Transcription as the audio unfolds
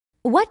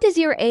What does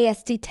your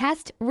AST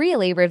test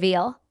really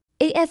reveal?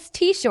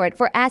 AST, short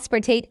for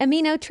aspartate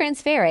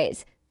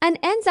aminotransferase, an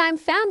enzyme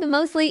found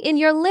mostly in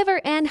your liver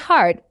and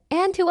heart,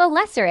 and to a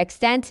lesser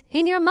extent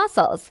in your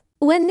muscles.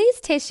 When these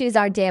tissues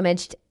are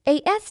damaged,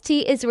 AST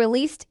is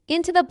released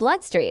into the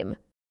bloodstream.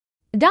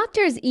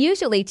 Doctors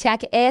usually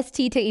check AST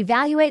to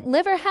evaluate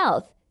liver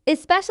health,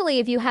 especially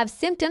if you have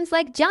symptoms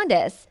like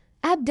jaundice,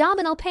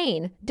 abdominal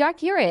pain,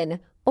 dark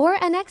urine,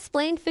 or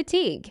unexplained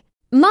fatigue.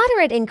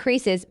 Moderate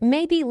increases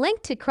may be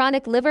linked to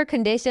chronic liver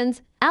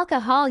conditions,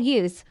 alcohol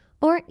use,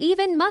 or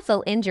even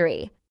muscle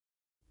injury.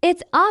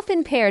 It's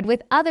often paired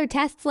with other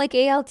tests like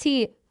ALT,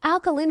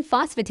 alkaline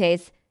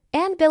phosphatase,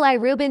 and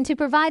bilirubin to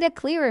provide a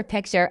clearer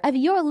picture of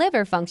your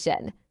liver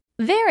function.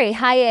 Very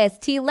high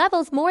AST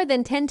levels, more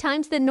than 10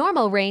 times the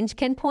normal range,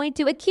 can point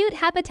to acute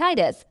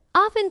hepatitis,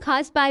 often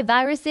caused by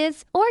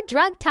viruses or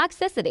drug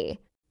toxicity.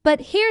 But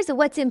here's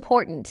what's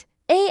important.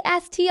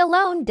 AST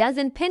alone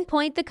doesn't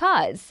pinpoint the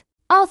cause.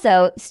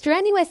 Also,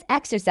 strenuous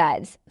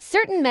exercise,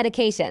 certain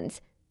medications,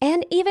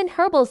 and even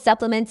herbal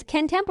supplements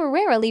can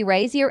temporarily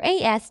raise your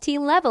AST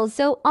levels,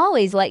 so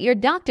always let your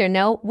doctor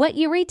know what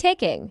you're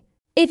retaking.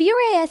 If your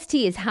AST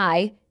is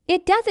high,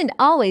 it doesn't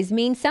always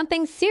mean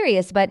something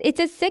serious, but it's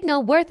a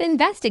signal worth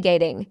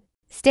investigating.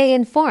 Stay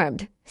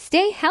informed.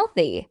 Stay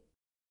healthy.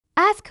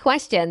 Ask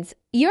questions.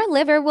 Your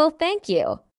liver will thank you.